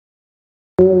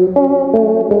The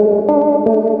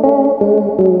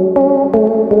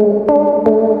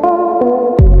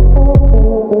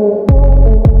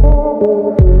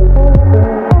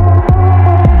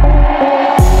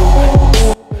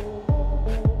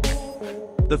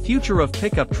future of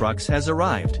pickup trucks has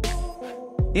arrived.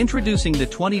 Introducing the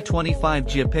 2025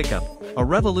 Jie Pickup, a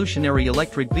revolutionary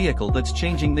electric vehicle that's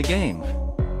changing the game.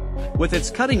 With its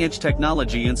cutting-edge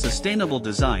technology and sustainable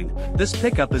design, this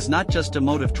pickup is not just a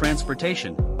mode of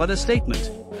transportation, but a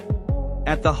statement.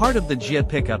 At the heart of the Jie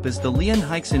Pickup is the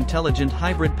Leon-Hikes intelligent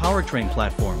hybrid powertrain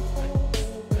platform.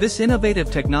 This innovative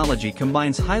technology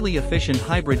combines highly efficient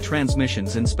hybrid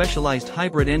transmissions and specialized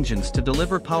hybrid engines to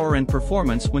deliver power and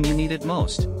performance when you need it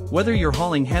most. Whether you're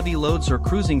hauling heavy loads or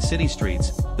cruising city streets,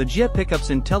 the Jie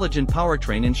Pickup's intelligent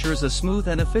powertrain ensures a smooth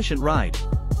and efficient ride.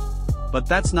 But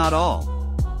that's not all.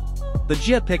 The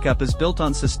Jie Pickup is built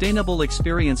on Sustainable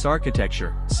Experience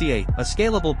Architecture, (SEA), a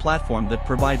scalable platform that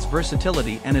provides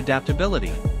versatility and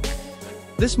adaptability.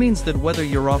 This means that whether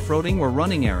you're off-roading or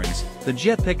running errands, the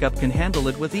Jie Pickup can handle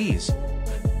it with ease.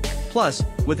 Plus,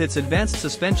 with its advanced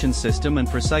suspension system and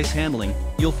precise handling,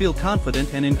 you'll feel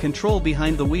confident and in control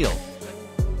behind the wheel.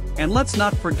 And let's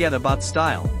not forget about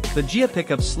style. The Jie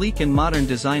Pickup's sleek and modern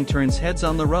design turns heads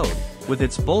on the road, with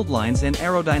its bold lines and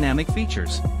aerodynamic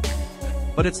features.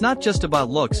 But it's not just about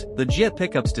looks, the Jie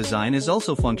Pickup's design is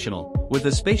also functional, with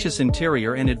a spacious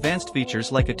interior and advanced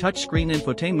features like a touchscreen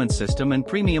infotainment system and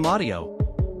premium audio.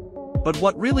 But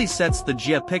what really sets the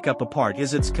Jie Pickup apart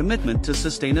is its commitment to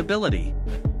sustainability.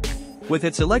 With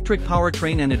its electric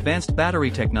powertrain and advanced battery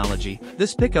technology,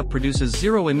 this pickup produces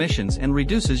zero emissions and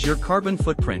reduces your carbon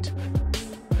footprint.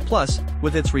 Plus,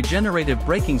 with its regenerative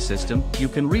braking system, you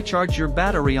can recharge your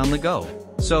battery on the go.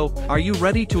 So, are you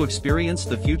ready to experience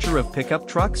the future of pickup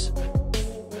trucks?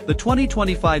 The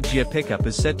 2025 Jie Pickup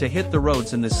is set to hit the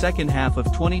roads in the second half of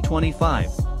 2025,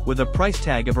 with a price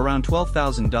tag of around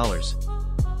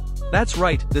 $12,000. That's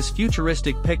right, this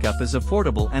futuristic pickup is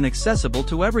affordable and accessible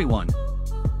to everyone.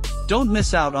 Don't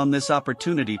miss out on this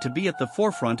opportunity to be at the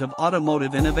forefront of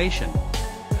automotive innovation.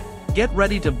 Get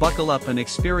ready to buckle up and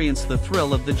experience the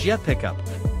thrill of the Jie Pickup.